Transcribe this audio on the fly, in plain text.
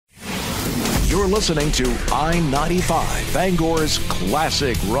You're listening to I-95, Bangor's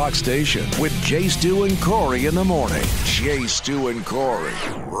classic rock station with JStew and Corey in the morning. JStew and Corey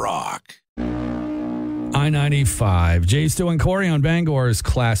rock. I-95, JStew and Corey on Bangor's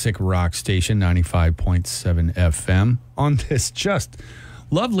classic rock station, 95.7 FM. On this just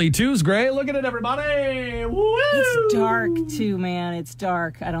lovely Tuesday. Look at it, everybody. Woo! It's dark, too, man. It's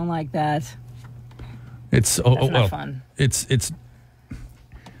dark. I don't like that. It's not fun. It's.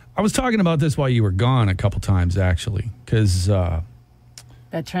 I was talking about this while you were gone a couple times, actually, because that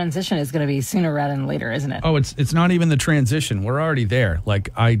transition is going to be sooner rather than later, isn't it? Oh, it's not even the transition. We're already there. Like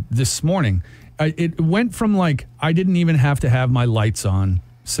this morning, it went from like I didn't even have to have my lights on,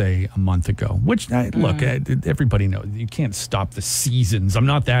 say, a month ago. Which look, everybody knows you can't stop the seasons. I'm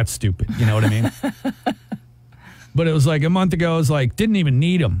not that stupid. You know what I mean? But it was like a month ago. I was like, didn't even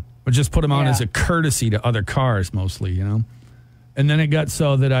need them. But just put them on as a courtesy to other cars mostly, you know? And then it got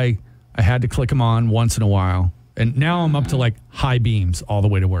so that I had to click them on once in a while. And now I'm up to like high beams all the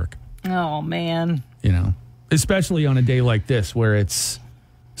way to work. Oh, man. You know? Especially on a day like this where it's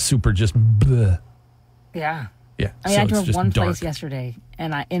super just bleh. Yeah. Yeah. I mean, I drove one place yesterday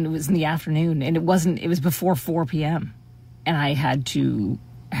and it was in the afternoon and it was before 4 p.m. And I had to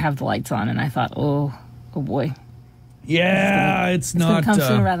have the lights on and I thought, oh boy. Yeah, it's not going to come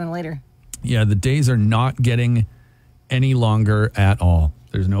sooner rather than later. Yeah, the days are not getting any longer at all.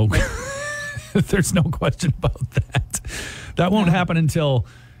 There's no there's no question about that. That won't happen until,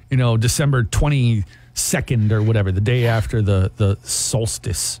 December 22nd or whatever, the day after the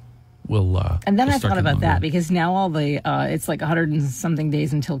solstice will and then I thought about that because now all the it's like 100 and something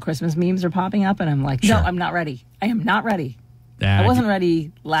days until Christmas memes are popping up and I'm like, no, I'm not ready. I am not ready. I wasn't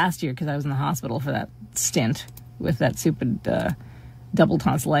ready last year because I was in the hospital for that stint with that stupid double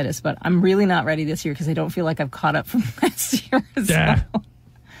tonsillitis, but I'm really not ready this year because I don't feel like I've caught up from last year. So.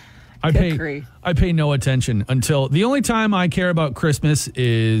 I pay no attention until the only time I care about Christmas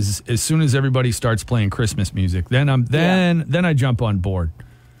is as soon as everybody starts playing Christmas music. Then I jump on board.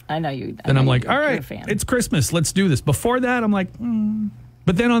 I know you. Then I'm like, all right, it's Christmas. Let's do this. Before that, I'm like,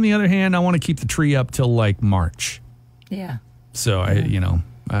 But then on the other hand, I want to keep the tree up till like March. Yeah. So I don't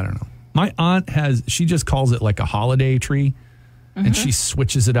know. My aunt she just calls it like a holiday tree. And she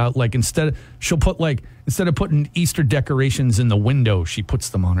switches it out. Like instead of putting Easter decorations in the window, she puts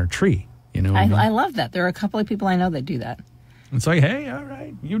them on her tree. You know, I love that. There are a couple of people I know that do that. It's like, hey, all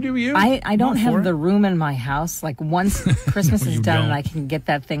right, you do you. I don't have the room in my house. Like once Christmas is done and I can get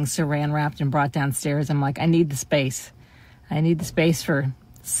that thing saran wrapped and brought downstairs, I'm like, I need the space. I need the space for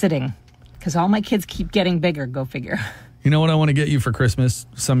sitting because all my kids keep getting bigger. Go figure. You know what I want to get you for Christmas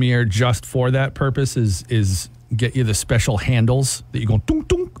some year just for that purpose is get you the special handles that you go dunk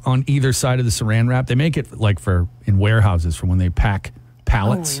dunk on either side of the saran wrap. They make it like in warehouses for when they pack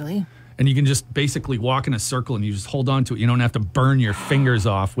pallets. Oh, really? And you can just basically walk in a circle and you just hold on to it. You don't have to burn your fingers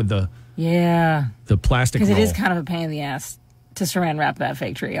off with the plastic roll. Because it is kind of a pain in the ass to saran wrap that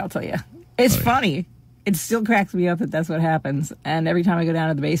fake tree, I'll tell you. It's funny. It still cracks me up that that's what happens. And every time I go down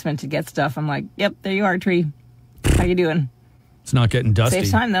to the basement to get stuff, I'm like, yep, there you are, tree. How you doing? It's not getting dusty.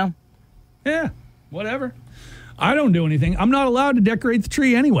 Saves time, though. Yeah, whatever. I don't do anything. I'm not allowed to decorate the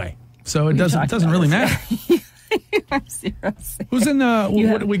tree anyway, so it doesn't really matter. Who's in the?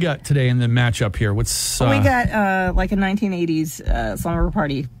 What do we got today in the matchup here? We got like a 1980s slumber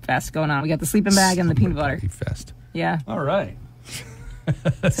party fest going on. We got the sleeping bag and the peanut butter fest. Yeah. All right.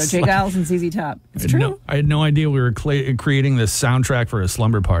 So Jay Giles and ZZ Top. It's true. I had no idea we were creating the soundtrack for a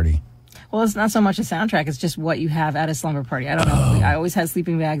slumber party. Well, it's not so much a soundtrack. It's just what you have at a slumber party. I don't know. I always had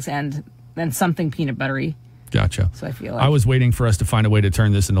sleeping bags and then something peanut buttery. Gotcha. So I feel like I was waiting for us to find a way to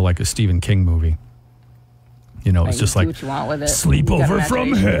turn this into like a Stephen King movie. You know, it's just like what you want with it. Sleepover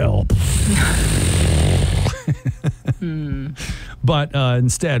from hell. But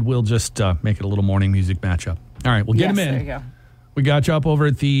instead, we'll just make it a little morning music matchup. All right, we'll get them in. There you go. We got you up over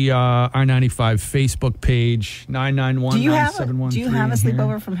at the I-95 Facebook page, 991-9713. Do you have a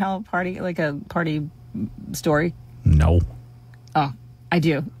sleepover from hell party, like a party story? No. Oh, I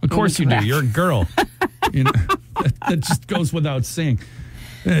do. Of course you do. You're a girl. You know, that just goes without saying.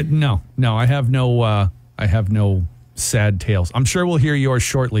 No, I have no sad tales. I'm sure we'll hear yours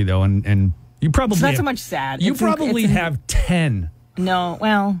shortly, though, and you probably it's not so much sad. You probably have 10. No,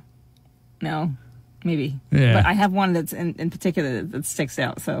 well, no. Maybe. Yeah. But I have one that's in particular that sticks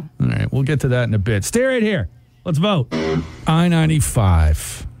out. So. All right. We'll get to that in a bit. Stay right here. Let's vote.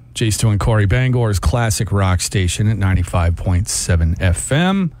 I-95. JStew and Corey, Bangor's classic rock station at 95.7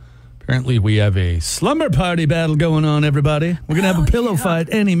 FM. Apparently we have a slumber party battle going on, everybody. We're going to have a pillow fight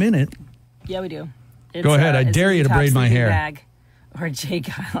any minute. Yeah, we do. Go ahead. I dare you to braid my hair. Bag or Jay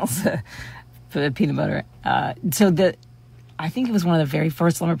Giles for the peanut butter. I think it was one of the very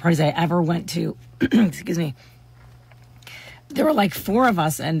first slumber parties I ever went to. Excuse me. There were like 4 of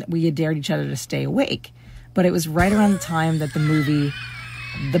us, and we had dared each other to stay awake. But it was right around the time that the movie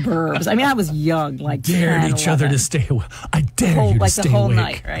The Burbs. I mean, I was young, like dared 10, each 11. other to stay awake. I dare you to stay awake. Like the whole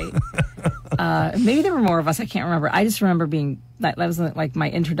night, right? Maybe there were more of us. I can't remember. I just remember that was like my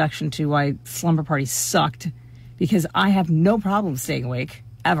introduction to why slumber parties sucked, because I have no problem staying awake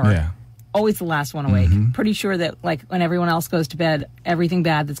ever. Yeah. Always the last one awake. Mm-hmm. Pretty sure that like when everyone else goes to bed, everything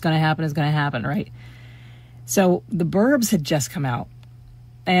bad that's going to happen is going to happen, right? So The Burbs had just come out,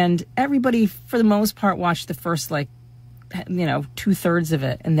 and everybody, for the most part, watched the first 2/3 of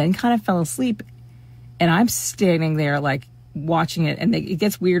it, and then kind of fell asleep. And I'm standing there like watching it, and it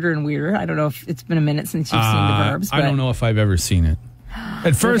gets weirder and weirder. I don't know if it's been a minute since you've seen The Burbs. I don't know if I've ever seen it.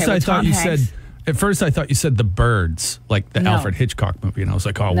 At first, I thought you said The Birds, like the Alfred Hitchcock movie, and I was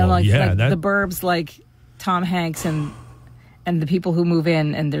like, oh, like that The Burbs, like Tom Hanks and the people who move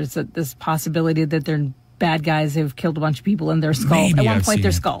in, and there's this possibility that they're bad guys who've killed a bunch of people, and their skulls. Maybe at one point, I've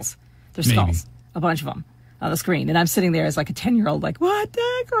their seen skulls. There's Maybe. skulls, a bunch of them on the screen, and I'm sitting there as like a 10-year-old, like, what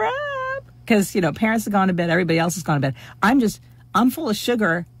the crap? Because parents have gone to bed, everybody else has gone to bed. I'm full of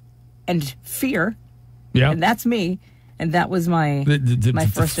sugar and fear. Yeah, and that's me. And that was my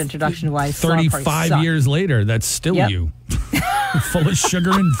first introduction to why 35 years later, that's still you. Full of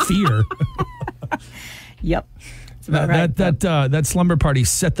sugar and fear. Yep. That slumber party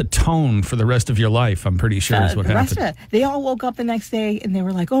set the tone for the rest of your life, I'm pretty sure is what happened. Rest of it. They all woke up the next day and they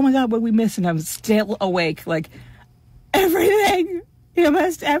were like, oh my God, what did we miss? And I was still awake, like, everything. You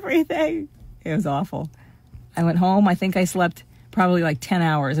missed everything. It was awful. I went home. I think I slept probably like 10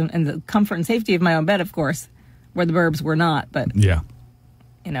 hours in the comfort and safety of my own bed, of course, where the Burbs were not. But, yeah.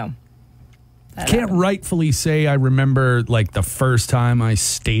 I can't rightfully say I remember like the first time I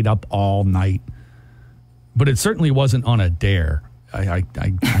stayed up all night. But it certainly wasn't on a dare. I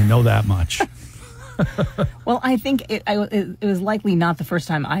know that much. Well, I think it was likely not the first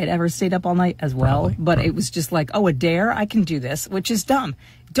time I had ever stayed up all night as well. Probably. It was just like, oh, a dare? I can do this, which is dumb.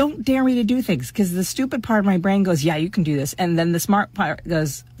 Don't dare me to do things, because the stupid part of my brain goes, yeah, you can do this. And then the smart part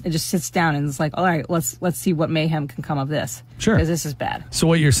goes, it just sits down and it's like, all right, let's see what mayhem can come of this. Sure. Because this is bad. So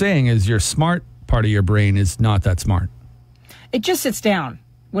what you're saying is your smart part of your brain is not that smart. It just sits down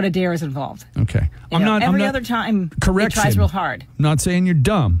when a dare is involved. Okay. Every other time it tries real hard. I'm not saying you're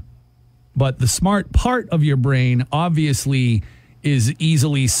dumb, but the smart part of your brain obviously is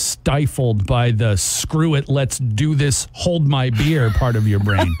easily stifled by the screw it, let's do this, hold my beer part of your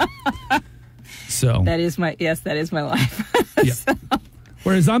brain. So that is my life. Yeah. So,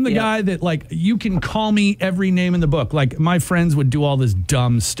 whereas I'm the guy that, like, you can call me every name in the book. Like, my friends would do all this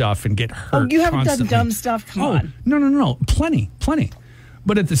dumb stuff and get hurt. Oh, you haven't constantly. done dumb stuff? Come on. No. Plenty.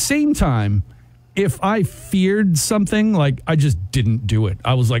 But at the same time, if I feared something, like, I just didn't do it.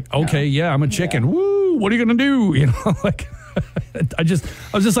 I was like, okay, I'm a chicken. Yeah. Woo, what are you going to do? Like, I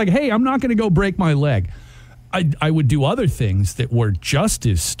was just like, hey, I'm not going to go break my leg. I would do other things that were just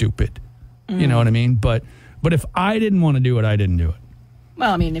as stupid. You know what I mean? But if I didn't want to do it, I didn't do it.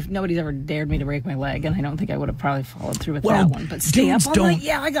 Well, I mean, if nobody's ever dared me to break my leg, and I don't think I would have probably followed through with that one. But stay up all night?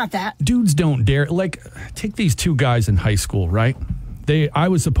 Yeah, I got that. Dudes don't dare. Like, take these 2 guys in high school, right? I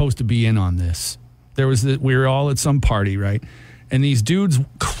was supposed to be in on this. We were all at some party, right? And these dudes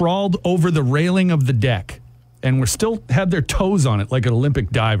crawled over the railing of the deck and had their toes on it like an Olympic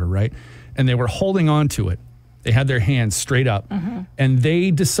diver, right? And they were holding on to it. They had their hands straight up. Mm-hmm. And they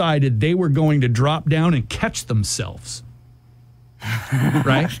decided they were going to drop down and catch themselves.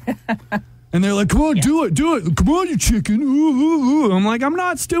 Right? And they're like, come on, do it. Come on, you chicken. Ooh. I'm like, I'm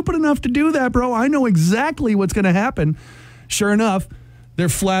not stupid enough to do that, bro. I know exactly what's going to happen. Sure enough, they're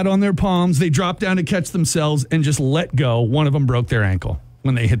flat on their palms. They drop down to catch themselves and just let go. One of them broke their ankle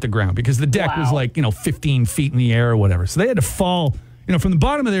when they hit the ground because the deck was like, 15 feet in the air or whatever. So they had to fall, from the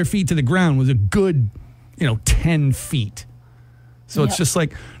bottom of their feet to the ground was a good, 10 feet. So it's just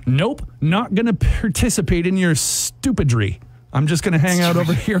like, nope, not going to participate in your stupidry. I'm just going to hang out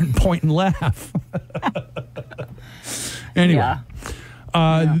over here and point and laugh. Anyway. Yeah.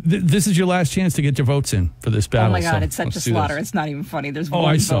 This is your last chance to get your votes in for this battle. Oh, my God, it's such a slaughter. It's not even funny. There's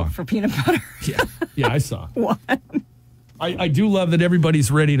one vote for peanut butter. Yeah, I saw. What? I do love that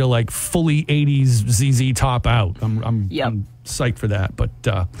everybody's ready to, like, fully 80s ZZ Top out. I'm psyched for that. But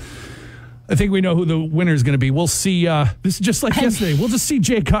I think we know who the winner is going to be. We'll see. This is just like yesterday. We'll just see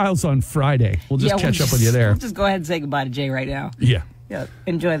Jay Kyles on Friday. We'll just catch up with you there. We'll just go ahead and say goodbye to Jay right now. Yeah.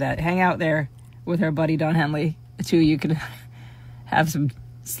 Enjoy that. Hang out there with our buddy Don Henley. The two of you can have some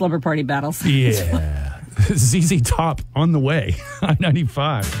slumber party battles. Yeah. ZZ Top on the way.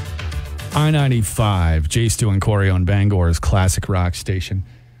 I-95. I-95, JStew and Corey on Bangor's classic rock station.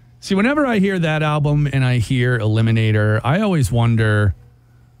 See, whenever I hear that album and I hear Eliminator, I always wonder,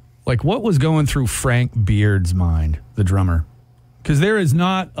 like, what was going through Frank Beard's mind, the drummer? Because there is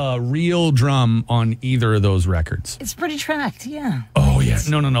not a real drum on either of those records. It's pretty tracked, yeah. Oh, yeah.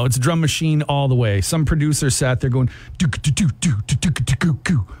 No. It's a drum machine all the way. Some producer sat there going,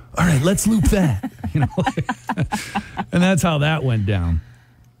 do-do-do-do-do-do-do-do-do. All right, let's loop that. And that's how that went down.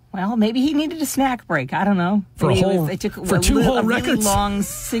 Well, maybe he needed a snack break. I don't know. For two whole records. Really long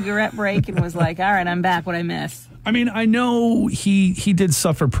cigarette break and was like, all right, I'm back. What'd I miss? I mean, I know he did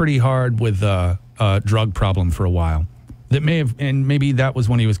suffer pretty hard with a drug problem for a while. That may have, and maybe that was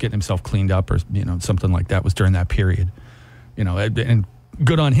when he was getting himself cleaned up or, something like that was during that period. And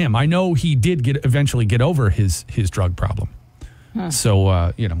good on him. I know he did eventually get over his drug problem. Huh.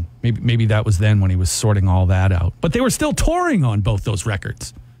 So, maybe that was then when he was sorting all that out. But they were still touring on both those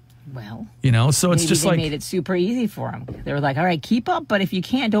records. Well, so it's just they made it super easy for him. They were like, all right, keep up, but if you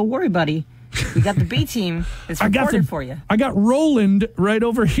can't, don't worry, buddy. We got the B team that's recorded for you. I got Roland right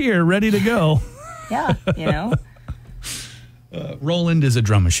over here, ready to go. Yeah, Roland is a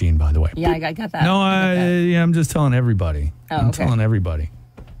drum machine, by the way. Yeah, I got that. No, I'm just telling everybody. I'm telling everybody.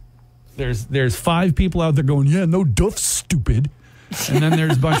 There's 5 people out there going, yeah, no duff, stupid. And then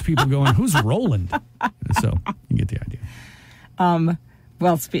there's a bunch of people going, who's Roland? So you get the idea.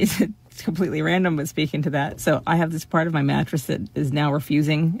 Well, it's completely random, but speaking to that, so I have this part of my mattress that is now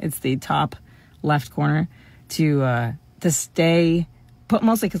refusing. It's the top left corner to stay put,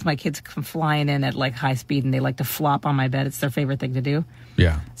 mostly because my kids come flying in at like high speed and they like to flop on my bed. It's their favorite thing to do.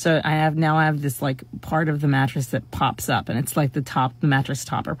 Yeah. So I have this like part of the mattress that pops up, and it's like the mattress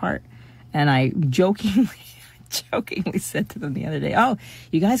topper part. And I jokingly said to them the other day, "Oh,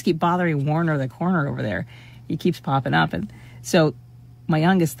 you guys keep bothering Warner, the corner over there. He keeps popping up." And so my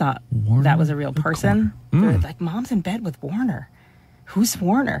youngest thought Warner, that was a real person. They're like, "Mom's in bed with Warner. Who's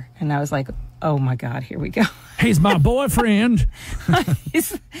Warner?" And I was like, "Oh my God, here we go." He's my boyfriend.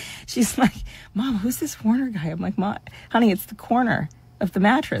 She's like, "Mom, who's this Warner guy?" I'm like, "Mom, honey, it's the corner of the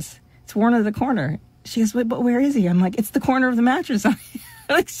mattress. It's Warner the corner." She goes, "Wait, but where is he?" I'm like, "It's the corner of the mattress."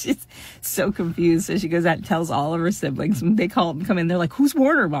 Like, she's so confused. So she goes out and tells all of her siblings. And they come in. They're like, "Who's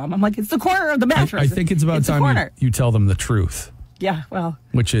Warner, Mom?" I'm like, "It's the corner of the mattress." I think it's about time you tell them the truth. Yeah, well.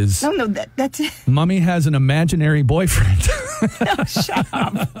 Which is... No, that's it. Mommy has an imaginary boyfriend. No, shut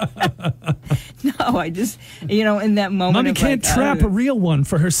up. No, I just, in that moment. Mommy can't trap a real one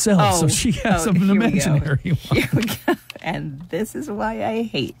for herself, so she has an imaginary one. Here we go. And this is why I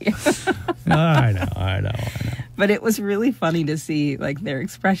hate you. I know. But it was really funny to see like their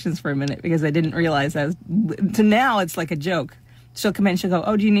expressions for a minute, because I didn't realize to now it's like a joke. She'll come in, she'll go,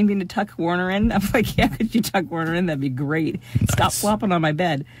 "Oh, do you need me to tuck Warner in?" I'm like, "Yeah, could you tuck Warner in? That'd be great." Nice. Stop flopping on my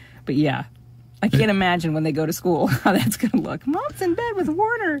bed. But yeah, I can't imagine when they go to school how that's going to look. Mom's in bed with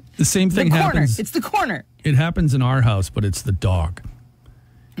Warner. The same thing happens. It's the corner. It happens in our house, but it's the dog.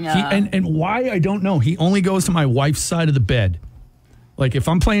 Yeah. And why, I don't know. He only goes to my wife's side of the bed. Like, if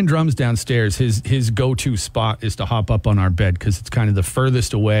I'm playing drums downstairs, his go-to spot is to hop up on our bed, because it's kind of the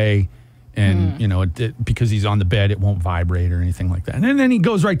furthest away. And, because he's on the bed, it won't vibrate or anything like that. And then he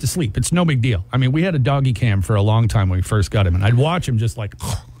goes right to sleep. It's no big deal. I mean, we had a doggy cam for a long time when we first got him, and I'd watch him just like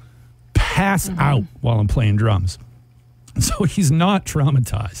pass out while I'm playing drums. So he's not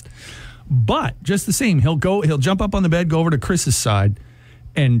traumatized. But just the same, he'll jump up on the bed, go over to Chris's side,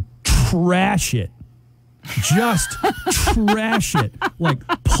 and trash it. Just trash it. Like,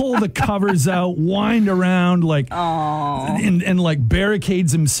 pull the covers out, wind around, like, and like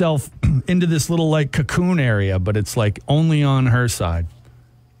barricades himself into this little like cocoon area, but it's like only on her side.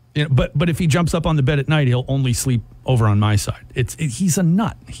 But if he jumps up on the bed at night, he'll only sleep over on my side. He's a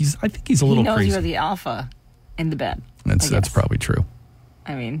nut. I think he's a little crazy. He knows you're the alpha in the bed. That's probably true.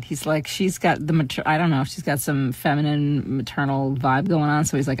 I mean, he's like, she's got I don't know, she's got some feminine maternal vibe going on.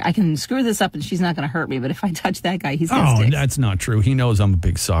 So he's like, I can screw this up and she's not going to hurt me. But if I touch that guy, he's going to stick. That's not true. He knows I'm a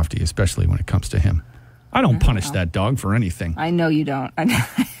big softie, especially when it comes to him. I don't punish that dog for anything. I know you don't.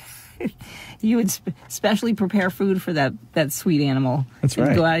 You would specially prepare food for that sweet animal. That's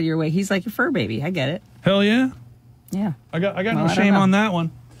right. Go out of your way. He's like a fur baby. I get it. Hell yeah. Yeah. I got no shame on that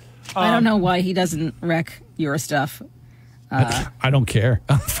one. I don't know why he doesn't wreck your stuff. I don't care.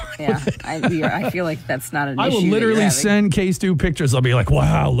 I'm fine with it. I feel like that's not an issue. I will literally send JStew pictures. I'll be like,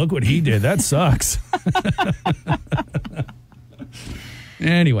 "Wow, look what he did. That sucks."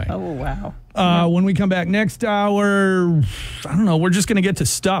 Anyway. Oh, wow. When we come back next hour, I don't know, we're just going to get to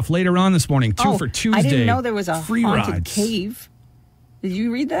stuff later on this morning. Two for Tuesday. I didn't know there was a free haunted rides. Cave. Did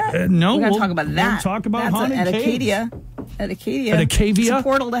you read that? No. We're going to talk about that. We'll talk about haunted at caves. Acadia. At Acadia. At Acavia? It's a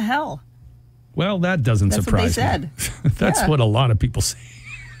portal to hell. Well, that doesn't surprise me. That's what they said. That's what a lot of people say.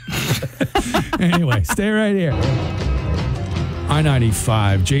 Anyway, stay right here.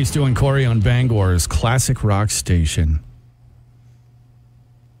 I-95, JStew and Corey on Bangor's classic rock station.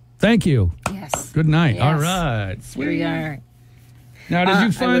 Thank you. Yes. Good night. Yes. All right. Here we are. Now, did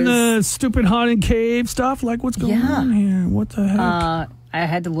you find the stupid haunted cave stuff? Like, what's going on here? What the heck? I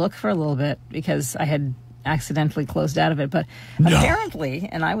had to look for a little bit because I had accidentally closed out of it. But apparently,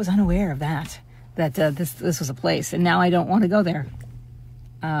 and I was unaware of that this was a place. And now I don't want to go there.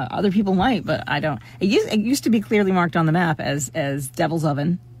 Other people might, but I don't. It used to be clearly marked on the map as Devil's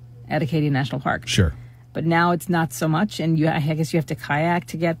Oven at Acadia National Park. Sure. But now it's not so much, and I guess you have to kayak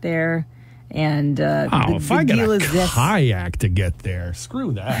to get there. And if I got a kayak to get there,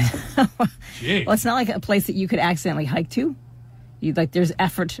 screw that. Well, it's not like a place that you could accidentally hike to. There's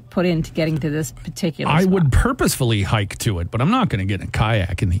effort put into getting to this particular spot. I would purposefully hike to it, but I'm not going to get in a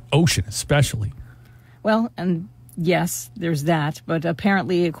kayak in the ocean, especially. Well, and yes, there's that. But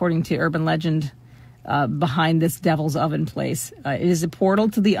apparently, according to urban legend, behind this Devil's Oven place, it is a portal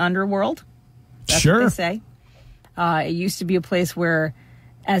to the underworld. That's what they say. It used to be a place where,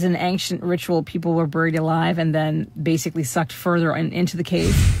 as an ancient ritual, people were buried alive and then basically sucked further into the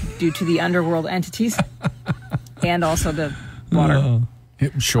cave due to the underworld entities and also the water.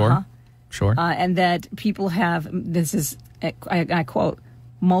 Sure. And that people have, this is, I quote,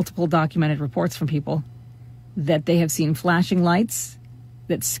 multiple documented reports from people that they have seen flashing lights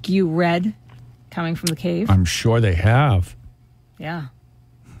that skew red coming from the cave. I'm sure they have. Yeah.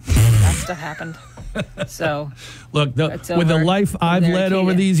 That stuff happened. So, look, with the life I've led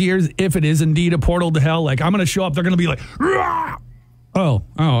over these years, if it is indeed a portal to hell, like I'm going to show up, they're going to be like, rah! Oh,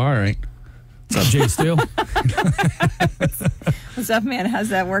 all right. What's up, JStew? What's up, man? How's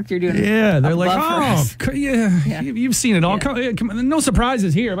that work you're doing? Yeah, they're like, you've seen it all. Yeah. Come on, no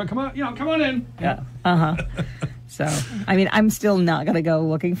surprises here, but come on in. Yeah. So, I mean, I'm still not going to go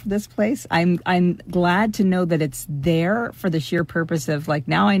looking for this place. I'm glad to know that it's there for the sheer purpose of, like,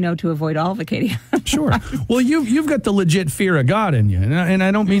 now I know to avoid all of Acadia. Sure. Well, you've got the legit fear of God in you, and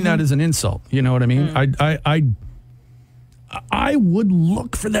I don't mean that as an insult. You know what I mean? I would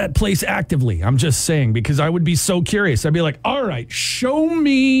look for that place actively. I'm just saying, because I would be so curious. I'd be like, all right, show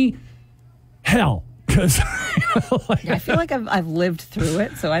me hell. Because I feel like I've lived through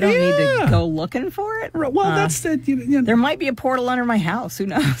it, so I don't need to go looking for it. Well, that's it. There might be a portal under my house. Who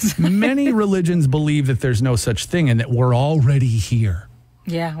knows? Many religions believe that there's no such thing and that we're already here.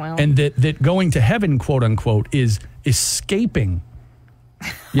 Yeah, well. And that going to heaven, quote unquote, is escaping.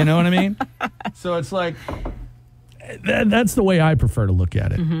 You know what I mean? So it's like, that's the way I prefer to look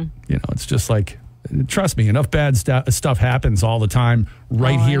at it. Mm-hmm. You know, it's just like, trust me, enough bad stuff happens all the time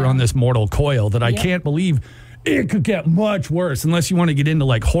here on this mortal coil that I can't believe it could get much worse unless you want to get into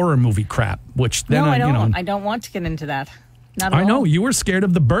like horror movie crap, which then I don't. I don't want to get into that. Not at all. I know you were scared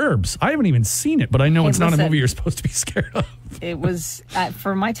of The Burbs. I haven't even seen it, but I know it's not a movie you're supposed to be scared of. It was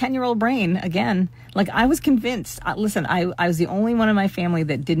for my 10-year-old brain again. Like I was convinced. Listen, I was the only one in my family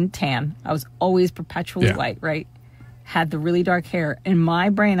that didn't tan. I was always perpetually white, right? Had the really dark hair. In my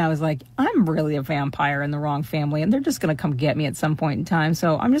brain, I was like, I'm really a vampire in the wrong family, and they're just going to come get me at some point in time,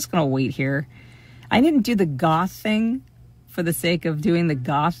 so I'm just going to wait here. I didn't do the goth thing for the sake of doing the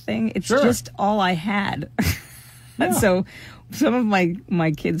goth thing. It's just all I had. And so some of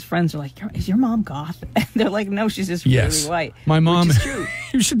my kids' friends are like, is your mom goth? And they're like, no, she's just really white. My mom, which is true.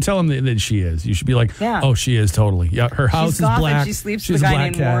 You should tell them that she is. You should be like, oh, she is totally. Yeah, her house she's goth is black. And she sleeps with a guy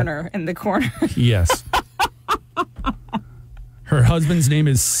named Warner in the corner. Yes. Her husband's name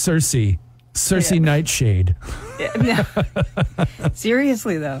is Cersei Nightshade.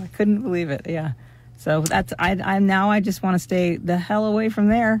 Seriously, though, I couldn't believe it. Yeah. So that's I just want to stay the hell away from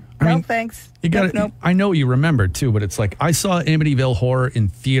there. Thanks. You got nope. I know you remember too, but it's like I saw Amityville Horror in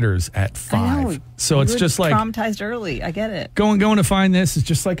theaters at 5. I know. So it's just like traumatized early. I get it. Going to find this is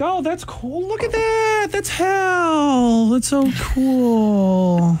just like, oh, that's cool. Look at that. That's hell. That's so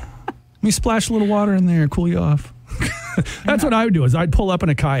cool. Let me splash a little water in there, cool you off. That's what I would do is I'd pull up in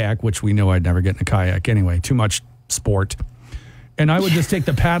a kayak, which we know I'd never get in a kayak anyway, too much sport. And I would just take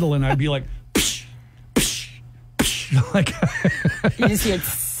the paddle and I'd be like, psh, psh, psh, like you just hear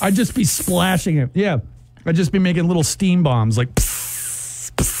I'd just be splashing it. Yeah. I'd just be making little steam bombs like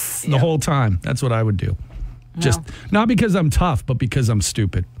pss, pss, the whole time. That's what I would do. Just not because I'm tough, but because I'm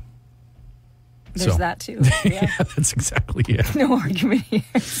stupid. There's that too. Yeah, that's exactly it. No argument here.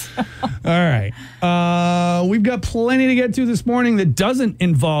 So. All right. We've got plenty to get to this morning that doesn't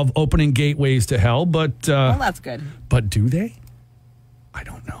involve opening gateways to hell, but... well, that's good. But do they? I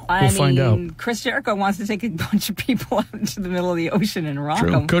don't know. We'll find out. Chris Jericho wants to take a bunch of people out into the middle of the ocean and rock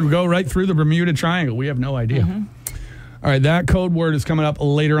them. Could go right through the Bermuda Triangle. We have no idea. Mm-hmm. All right, that code word is coming up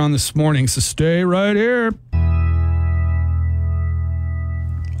later on this morning, so stay right here.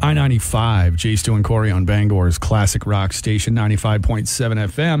 I-95, JStew and Corey on Bangor's classic rock station,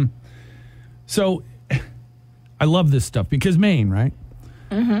 95.7 FM. So I love this stuff because Maine, right?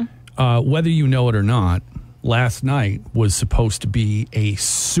 Mm-hmm. Whether you know it or not, last night was supposed to be a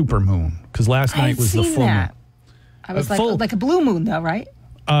supermoon because last night was the full moon. I was like a blue moon, though, right?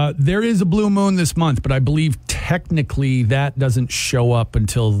 There is a blue moon this month, but I believe technically that doesn't show up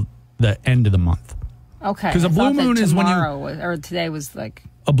until the end of the month. Okay. Because a blue moon is when today was like...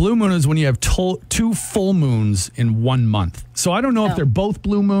 A blue moon is when you have two full moons in 1 month. So I don't know if they're both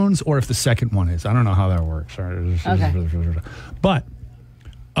blue moons or if the second one is. I don't know how that works. Okay. But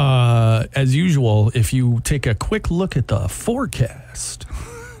as usual, if you take a quick look at the forecast...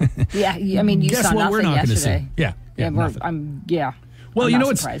 Yeah, I mean, you saw what we're not yesterday. Going to see. Yeah. Well, I'm you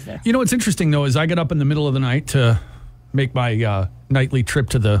know what's interesting though is I get up in the middle of the night to make my nightly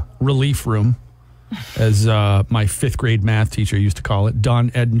trip to the relief room, as my 5th grade math teacher used to call it.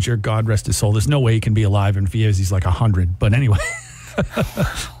 Don Edinger, God rest his soul. There's no way he can be alive, and if he is, he's like 100. But anyway,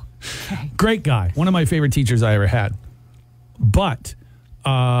 great guy. One of my favorite teachers I ever had. But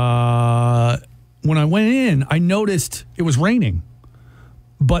when I went in, I noticed it was raining,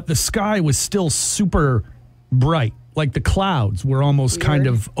 but the sky was still super bright. Like the clouds were almost kind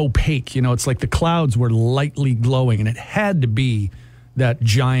of opaque. You know, it's like the clouds were lightly glowing, and it had to be that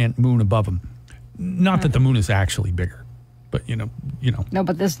giant moon above them. Not that the moon is actually bigger, but you know. No,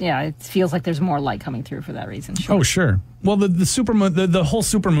 but it feels like there's more light coming through for that reason. Sure. Oh, sure. Well, the supermoon, the whole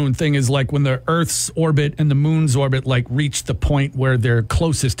supermoon thing is like when the Earth's orbit and the moon's orbit like reach the point where they're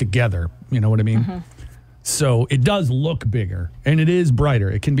closest together. You know what I mean? Mm-hmm. So it does look bigger, and it is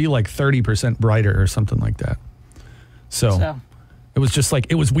brighter. It can be like 30% brighter or something like that. So it was just like,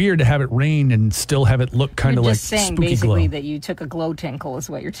 it was weird to have it rain and still have it look kind of like spooky glow. You're just saying basically that you took a glow tinkle is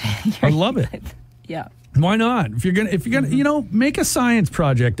what you're saying. I love it. Yeah. Why not? If you're gonna, make a science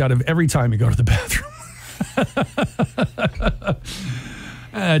project out of every time you go to the bathroom.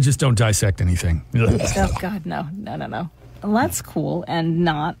 Just don't dissect anything. Oh God, no. Well, that's cool, and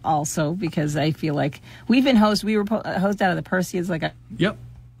not also because I feel like we were hosed out of the Perseids. Yep.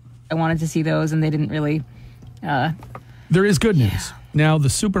 I wanted to see those, and they didn't really. There is good news. Now, the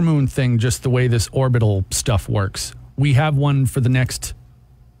supermoon thing, just the way this orbital stuff works, we have one for the next,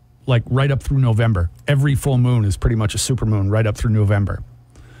 right up through November. Every full moon is pretty much a supermoon right up through November.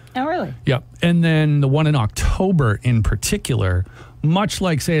 Oh, really? Yep. And then the one in October in particular, much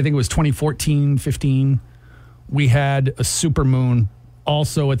like, say, I think it was 2014, 15, we had a supermoon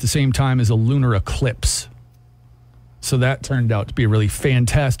also at the same time as a lunar eclipse. So that turned out to be a really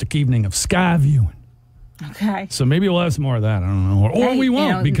fantastic evening of sky viewing. Okay. So maybe we'll have some more of that. I don't know. Or we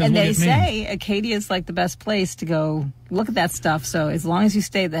won't because and we'll they get say Acadia is like the best place to go look at that stuff. So as long as you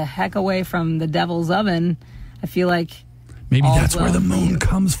stay the heck away from the devil's oven, I feel like maybe that's where the moon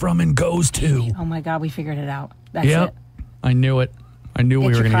comes from and goes to. Oh my God, we figured it out. That's it. I knew it. I knew we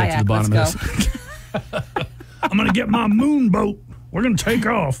were going to get to the bottom of this. I'm going to get my moon boat. We're going to take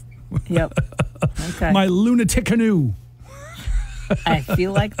off. Yep. Okay. My lunatic canoe. I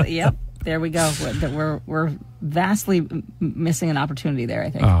feel like, yep. There we go. We're vastly missing an opportunity there, I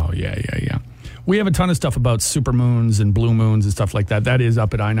think. Oh, yeah. We have a ton of stuff about supermoons and blue moons and stuff like that. That is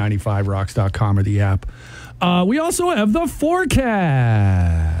up at i95rocks.com or the app. We also have the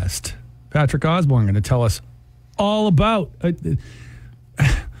forecast. Patrick Osborne going to tell us all about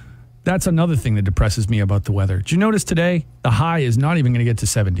that's another thing that depresses me about the weather. Did you notice today the high is not even going to get to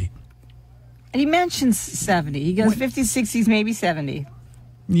 70? And he mentions 70. He goes 50s, 60s, maybe 70.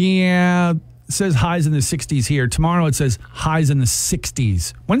 Yeah, it says highs in the 60s here. Tomorrow it says highs in the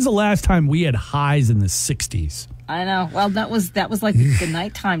 60s. When's the last time we had highs in the 60s? I know. Well, that was like the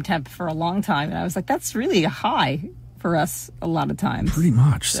nighttime temp for a long time. And I was like, that's really a high for us a lot of times. Pretty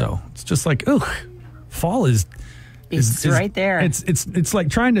much. So it's just like, fall is right there. It's like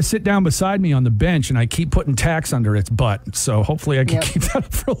trying to sit down beside me on the bench and I keep putting tacks under its butt. So hopefully I can keep that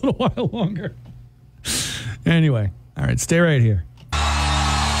up for a little while longer. Anyway, all right, stay right here.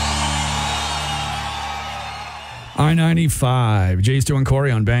 I-95, JStew and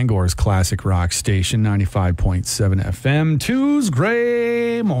Corey on Bangor's classic rock station, 95.7 FM. Tuesday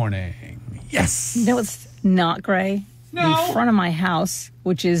gray morning. Yes. No, it's not gray. No. In front of my house,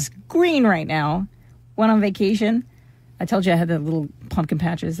 which is green right now, went on vacation. I told you I had the little pumpkin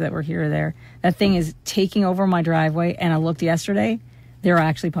patches that were here or there. That thing is taking over my driveway, and I looked yesterday. There are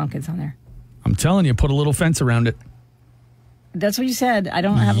actually pumpkins on there. I'm telling you, put a little fence around it. That's what you said. I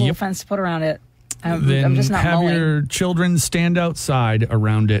don't have a little fence to put around it. I'm just not have mowing. your children stand outside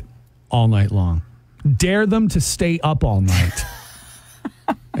around it all night long. Dare them to stay up all night.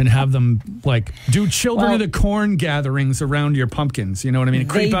 And have them, like, do children of the corn gatherings around your pumpkins. You know what I mean?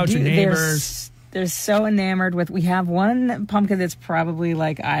 Creep out your neighbors. They're so enamored with. We have one pumpkin that's probably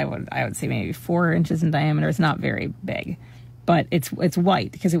like I would say maybe 4 inches in diameter. It's not very big, but it's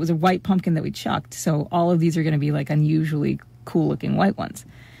white because it was a white pumpkin that we chucked. So all of these are going to be like unusually cool looking white ones,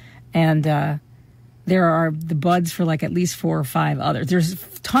 and there are the buds for like at least 4 or 5 others. There's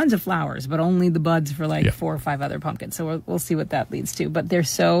tons of flowers, but only the buds for like 4 or 5 other pumpkins. So we'll see what that leads to. But they're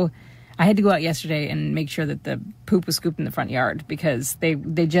so. I had to go out yesterday and make sure that the poop was scooped in the front yard because they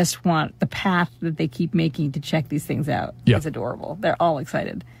just want the path that they keep making to check these things out. Yeah. It's adorable. They're all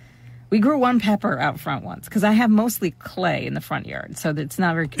excited. We grew one pepper out front once because I have mostly clay in the front yard, so it's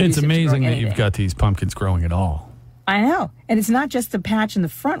not very conducive. It's amazing to that you've got these pumpkins growing at all. I know. And it's not just the patch in the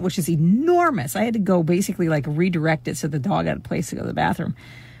front, which is enormous. I had to go basically like redirect it so the dog had a place to go to the bathroom.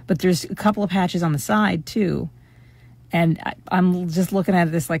 But there's a couple of patches on the side, too. And I'm just looking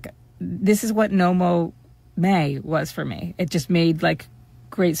at this like, this is what No Mow May was for me. It just made like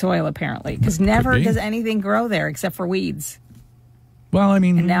great soil, apparently. Because never does anything grow there except for weeds. Well, I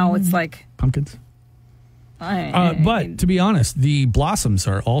mean... And now it's like... Pumpkins. But to be honest, the blossoms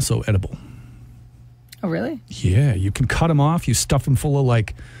are also edible. Oh, really? Yeah, you can cut them off. You stuff them full of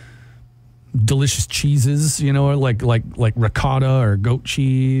like delicious cheeses, you know, like ricotta or goat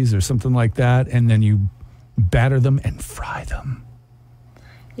cheese or something like that, and then you batter them and fry them.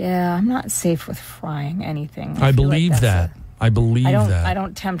 Yeah, I'm not safe with frying anything. I believe like that. I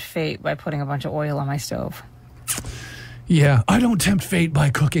don't tempt fate by putting a bunch of oil on my stove. Yeah, I don't tempt fate by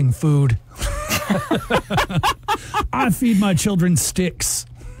cooking food. I feed my children sticks.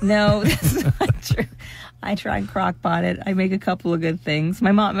 No, that's not true. I try and crock pot it. I make a couple of good things.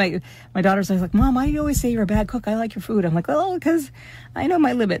 My daughter's always like, Mom, why do you always say you're a bad cook? I like your food. I'm like, well, because I know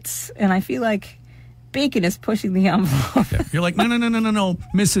my limits, and I feel like bacon is pushing the envelope. Yeah. You're like, no.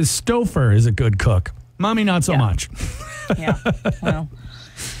 Mrs. Stouffer is a good cook. Mommy, not so much. Yeah. Well,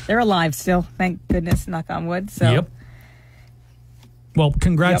 they're alive still. Thank goodness. Knock on wood. So. Yep. Well,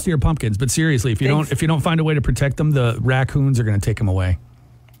 congrats to your pumpkins. But seriously, if you don't find a way to protect them, the raccoons are going to take them away.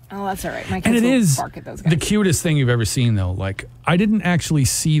 Oh, that's all right. My kids will bark at those guys. The cutest thing you've ever seen, though. Like, I didn't actually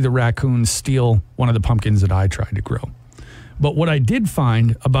see the raccoons steal one of the pumpkins that I tried to grow. But what I did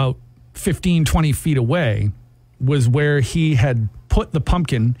find about 15, 20 feet away was where he had put the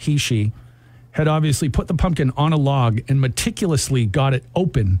pumpkin, she had obviously put the pumpkin on a log and meticulously got it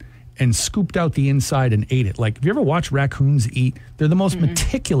open and scooped out the inside and ate it. Like, have you ever watched raccoons eat? They're the most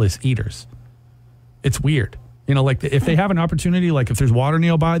meticulous eaters. It's weird. You know, like if they have an opportunity, like if there's water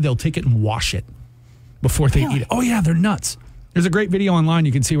nearby, they'll take it and wash it before they eat it. Oh, yeah, they're nuts. There's a great video online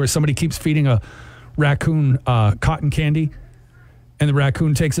you can see where somebody keeps feeding a raccoon cotton candy, and the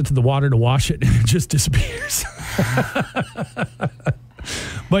raccoon takes it to the water to wash it, and it just disappears.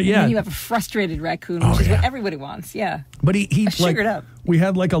 But yeah. And then you have a frustrated raccoon, which is what everybody wants. Yeah. But he sugared up. We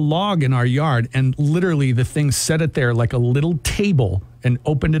had like a log in our yard, and literally the thing set it there like a little table and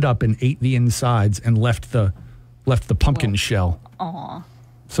opened it up and ate the insides and left the pumpkin shell. Aw.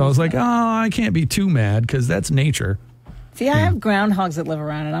 So I was like, I can't be too mad because that's nature. See, I have groundhogs that live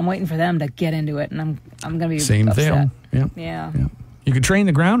around, and I'm waiting for them to get into it, and I'm going to be same upset. thing. Yeah. You could train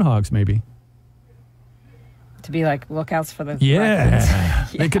the groundhogs maybe. To be like lookouts for the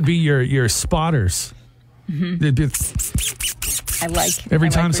raccoons. They could be your spotters. They'd be every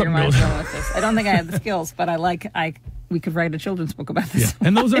time something goes. I don't think I have the skills, but we could write a children's book about this. Yeah.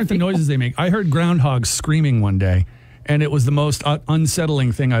 And those aren't the noises they make. I heard groundhogs screaming one day, and it was the most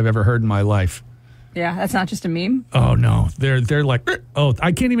unsettling thing I've ever heard in my life. Yeah, that's not just a meme. Oh no, they're like, oh,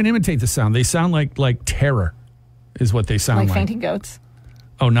 I can't even imitate the sound. They sound like terror, is what they sound like. Like fainting goats.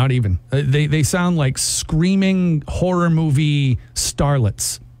 Oh, not even. They sound like screaming horror movie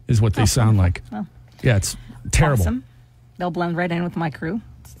starlets is what they sound like. Oh. Yeah, it's terrible. Awesome. They'll blend right in with my crew.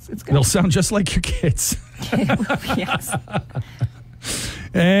 It's good. They'll sound just like your kids. Yes.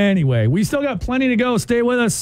 Anyway, we still got plenty to go. Stay with us.